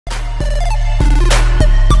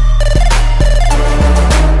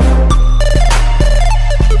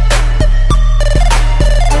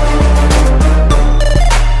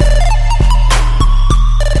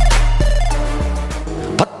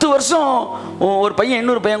ஒரு பையன்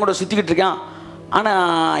இன்னொரு பையன் கூட சுற்றிக்கிட்டு இருக்கான்.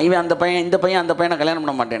 ஆனால் இவன் அந்த பையன் இந்த பையன் அந்த பையனை கல்யாணம்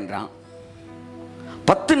பண்ண மாட்டேன்றான்.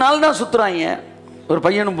 10 நாள் தான் சுற்றுறாங்க ஒரு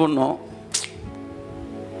பையனும் பொண்ணும்.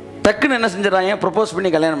 டக்குன்னு என்ன செஞ்சிடறாங்க, ப்ரப்போஸ் பண்ணி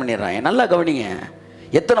கல்யாணம் பண்ணிடுறாங்க. நல்லா கவனிங்க,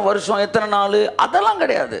 எத்தனை வருஷம் எத்தனை நாள் அதெல்லாம்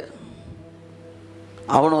கிடையாது.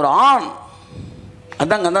 அவன் ஒரு ஆண்,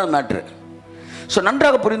 அதாங்க மேட்ரு. ஸோ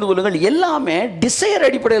நன்றாக புரிந்து கொள்ளுங்கள், எல்லாமே டிசையர்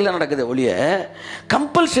அடிப்படையில் நடக்குது ஒழிய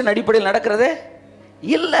கம்பல்ஷன் அடிப்படையில் நடக்கிறதே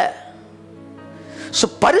இல்லை. ஸோ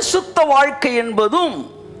பரிசுத்த வாழ்க்கை என்பதும்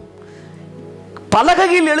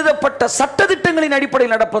பலகையில் எழுதப்பட்ட சட்டதிட்டங்களின்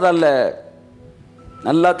அடிப்படையில் நடப்பதல்ல.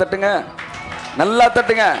 நல்லா தட்டுங்க, நல்லா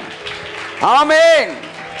தட்டுங்க. ஆமென்.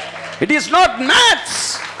 It is not maths,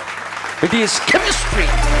 it is chemistry.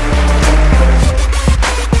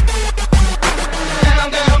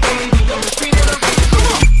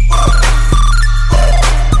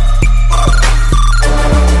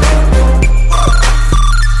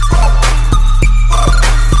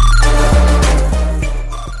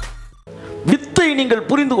 வித்தை நீங்கள்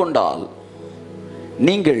புரிந்து கொண்டால்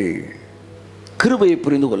நீங்கள் கிருபையை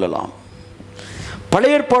புரிந்து கொள்ளலாம்.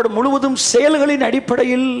 பழைய ஏற்பாடு முழுவதும் செயல்களின்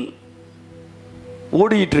அடிப்படையில்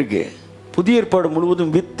ஓடிட்டு இருக்கு. புதிய ஏற்பாடு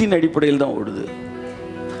முழுவதும் வித்தின் அடிப்படையில் தான் ஓடுது.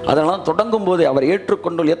 அதெல்லாம் தொடங்கும் போதே அவர்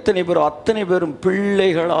ஏற்றுக்கொண்டால் எத்தனை பேரும் அத்தனை பேரும்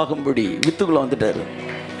பிள்ளைகளாகும்படி வித்துக்குள்ள வந்துட்டாரு.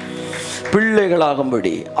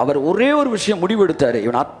 பிள்ளைகளாகும்படி அவர் ஒரே ஒரு விஷயம் முடிவெடுத்தாரு,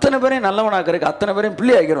 இவன் அத்தனை பேரையும் நல்லவனாக்கிறதுக்கு அத்தனை பேரையும்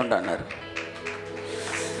பிள்ளை ஆகிறோண்டானார்.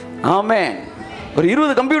 ஆமென். ஒரு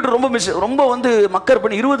 20 கம்ப்யூட்டர் ரொம்ப மக்கர்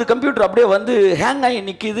பண்ணி 20 கம்ப்யூட்டர் அப்படியே ஹேங் ஆகி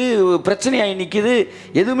நிற்கிது, பிரச்சனையாகி நிற்கிது,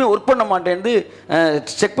 எதுவுமே ஒர்க் பண்ண மாட்டேன்னு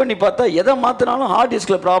செக் பண்ணி பார்த்தா எதை மாற்றினாலும் ஹார்ட்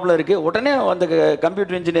டிஸ்கில் ப்ராப்ளம் இருக்குது. உடனே அந்த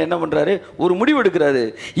கம்ப்யூட்டர் இன்ஜினியர் என்ன பண்ணுறாரு, ஒரு முடிவு எடுக்கிறாரு,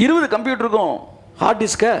 20 கம்ப்யூட்டருக்கும் ஹார்ட்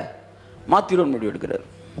டிஸ்கை மாற்றிடுவோன்னு முடிவு எடுக்கிறாரு,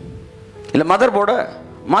 இல்லை மதர் போர்டை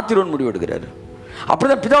மாற்றிடுவோன்னு முடிவு எடுக்கிறாரு. அப்படி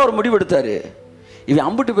தான் பிதா ஒரு முடிவு எடுத்தார், இவன்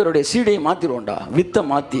 50 பேருடைய சீடையை மாற்றிடுவோண்டா, வித்தை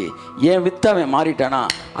மாற்றி. ஏன் வித்தை அவன் மாறிட்டானா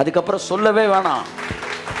அதுக்கப்புறம் சொல்லவே வேணாம்.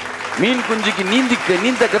 மீன் குஞ்சுக்கு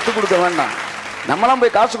நீந்த கற்றுக் கொடுக்க வேண்டாம். நம்மளாம்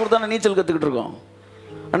போய் காசு கொடுத்தானே நீச்சல் கற்றுக்கிட்டு இருக்கோம்.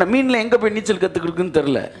 ஆனால் மீனில் எங்கே போய் நீச்சல் கற்றுக்கிட்டுருக்குன்னு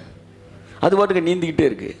தெரில, அது பாட்டுக்கு நீந்திக்கிட்டே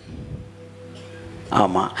இருக்கு.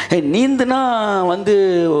 ஆமாம், நீந்துனா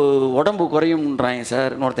உடம்பு குறையும்ன்றாங்க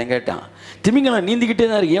சார். இன்னொருத்தன் கேட்டான், திமிங்கலம் நீந்திக்கிட்டே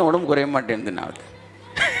தான் இருக்கு, ஏன் உடம்பு குறைய மாட்டேன்னு. நான்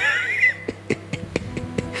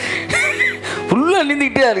ஃபுல்லாக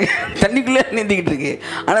நீந்திக்கிட்டே இருக்கு, தண்ணிக்குள்ளே நீந்திக்கிட்டு இருக்கு,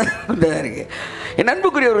 ஆனால் தான் இருக்கு. என்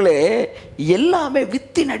அன்புக்குரியவர்களே, எல்லாமே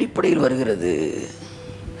வித்தின் அடிப்படையில் வருகிறது.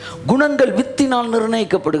 குணங்கள் வித்தினால்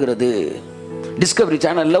நிர்ணயிக்கப்படுகிறது. டிஸ்கவரி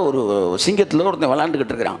சேனலில் ஒரு சிங்கத்தில் ஒருத்தன்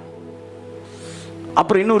விளையாண்டுக்கிட்டு இருக்கிறான்,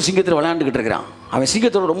 அப்புறம் இன்னொரு சிங்கத்தில் விளையாண்டுக்கிட்டு இருக்கிறான். அவன்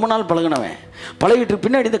சிங்கத்தோட ரொம்ப நாள் பழகினவன், பழகிட்டு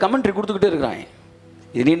பின்னாடி இந்த கமெண்ட்ரி கொடுத்துக்கிட்டே இருக்கிறான்.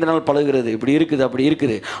 இது நீண்ட நாள் பழகிறது, இப்படி இருக்குது அப்படி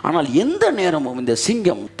இருக்குது. ஆனால் எந்த நேரமும் இந்த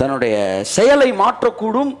சிங்கம் தன்னுடைய செயலை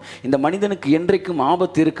மாற்றக்கூடும், இந்த மனிதனுக்கு என்றைக்கும்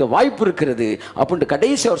ஆபத்து இருக்க வாய்ப்பு இருக்கிறது அப்படின்ட்டு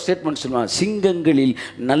கடைசி ஒரு ஸ்டேட்மெண்ட் சொல்லுவான், சிங்கங்களில்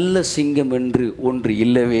நல்ல சிங்கம் என்று ஒன்று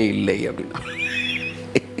இல்லவே இல்லை அப்படின்னா.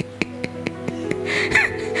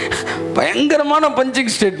 பயங்கரமான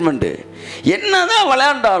பஞ்சிங் ஸ்டேட்மெண்ட். என்னதான்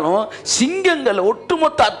விளையாண்டாலும் சிங்கங்கள்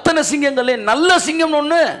ஒட்டுமொத்த அத்தனை சிங்கங்களே நல்ல சிங்கம்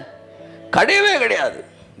ஒன்று கிடையவே கிடையாது.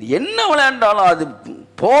 என்ன விளையாண்டாலும் அது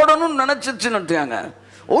போடணும்னு நினைச்சிருச்சுன்னு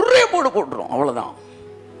ஒரே போடு போட்டுரும், அவ்வளவுதான்.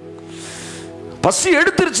 பசி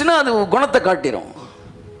எடுத்துருச்சுன்னா அது குணத்தை காட்டிடும்.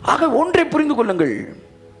 ஆக ஒன்றை புரிந்து கொள்ளுங்கள்,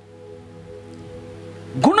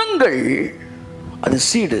 குணங்கள் அது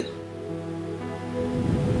சீடு.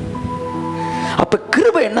 அப்ப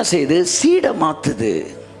கிருபை என்ன செய்யுது, சீடை மாத்துது.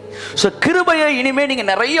 கிருபையை இனிமே நீங்க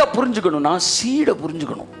நிறைய புரிஞ்சுக்கணும்னா சீடை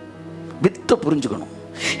புரிஞ்சுக்கணும், வித்தை புரிஞ்சுக்கணும்.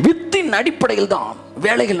 வித்தின் அடிப்படையில் தான்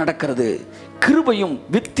வேலைகள் நடக்கிறது. கிருபையும்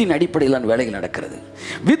வித்தின் அடிப்படையில் தான் வேலைகள் நடக்கிறது.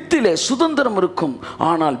 வித்திலே சுதந்திரம் இருக்கும்,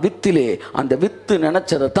 ஆனால் வித்திலே அந்த வித்து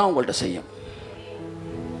நினைச்சதை தான் உங்கள்கிட்ட செய்யும்.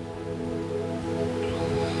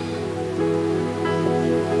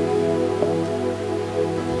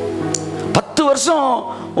 பத்து வருஷம்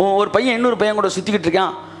ஒரு பையன் இன்னொரு பையன் கூட சுத்திக்கிட்டு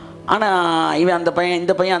இருக்கான். ஆனால் இவன் அந்த பையன்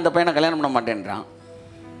இந்த பையன் அந்த பையனை கல்யாணம் பண்ண மாட்டேன்றான்.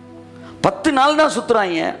 10 நாள் தான்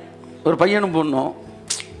சுற்றுறாங்க ஒரு பையனும் பொண்ணும்.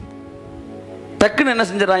 டக்குன்னு என்ன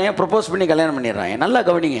செஞ்சிடறாங்க, ப்ரப்போஸ் பண்ணி கல்யாணம் பண்ணிடுறாங்க. நல்லா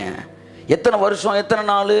கவனிங்க, எத்தனை வருஷம் எத்தனை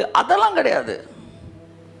நாள் அதெல்லாம் கிடையாது.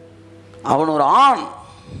 அவன் ஒரு ஆண்,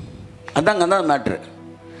 அதாங்க மேட்ரு.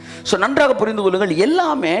 ஸோ நன்றாக புரிந்து கொள்ளுங்கள்,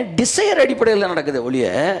 எல்லாமே டிசையர் அடிப்படையில் நடக்குது ஒழிய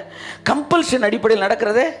கம்பல்ஷன் அடிப்படையில்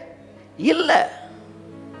நடக்கிறதே இல்லை.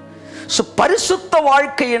 ஸோ பரிசுத்த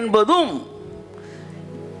வாழ்க்கை என்பதும்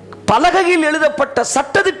பலகையில் எழுதப்பட்ட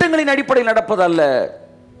சட்டதிட்டங்களின் அடிப்படையில் நடப்பதல்ல.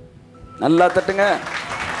 நல்லா தட்டுங்க,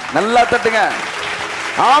 நல்லா தட்டுங்க.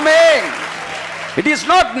 ஆமென். It is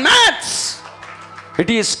not maths, it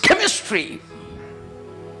is chemistry.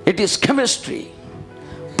 It is chemistry.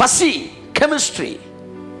 பசி chemistry,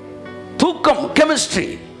 தூக்க ஒழுக்கம் கெமிஸ்ட்ரி.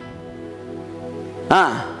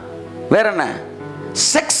 வேற என்ன?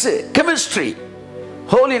 Sex chemistry,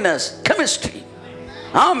 holiness chemistry.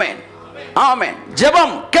 ஆமென் ஆமென்.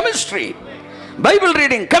 ஜெபம் கெமிஸ்ட்ரி, பைபிள்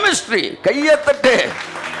ரீடிங் கெமிஸ்ட்ரி. கையை தட்டு.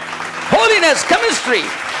 Holiness chemistry.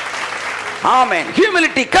 Amen.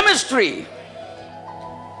 Humility chemistry.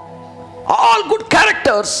 All good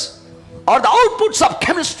characters are the outputs of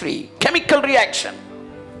chemistry, chemical reaction.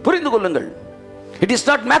 புரிந்து கொள்ளுங்கள். It is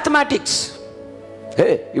not mathematics.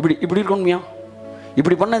 இப்படி இப்படி இருக்கணும்யா,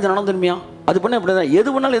 இப்படி பண்ண இது நடந்துருமியா, அது பண்ண இப்படி தான். எது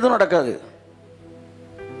பண்ணாலும் எதுவும் நடக்காது.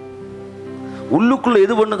 உள்ளுக்குள்ள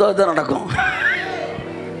எது பண்ணுதோ அதுதான் நடக்கும்.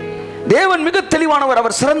 தேவன் மிக தெளிவானவர்.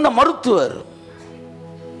 அவர் சிறந்த மருத்துவர்.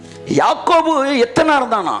 யாக்கோபு எத்தனை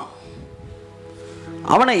இருந்தானா?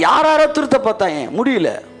 அவனை யாராரோ திருத்த பார்த்தாங்க,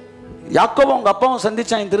 முடியல. யாக்கோபு அவங்க அப்பாவும்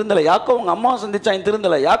சந்திச்சான் திருந்தலை, யாக்கோபு அவங்க அம்மாவும் சந்திச்சான்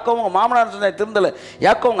திருந்தலை, யாக்கோபு அவங்க மாமனார் சந்திச்சான் திருந்தலை,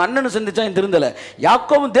 யாக்கோபு அவங்க அண்ணனு சந்திச்சான் திருந்தலை,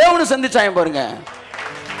 யாக்கோபு தேவனு சந்திச்சான். பாருங்க,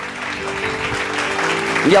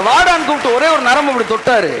 இங்க வாடான்னு கூப்பிட்டு ஒரே ஒரு நரம்பு இப்படி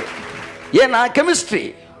தொட்டாரு. ஏன்னா கெமிஸ்ட்ரி.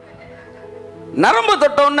 நரம்பு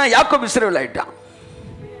தொட்ட உடனே யாக்கோபு இஸ்ரவேல் ஆயிட்டான்.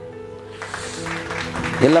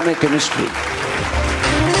 எல்லாமே கெமிஸ்ட்ரி.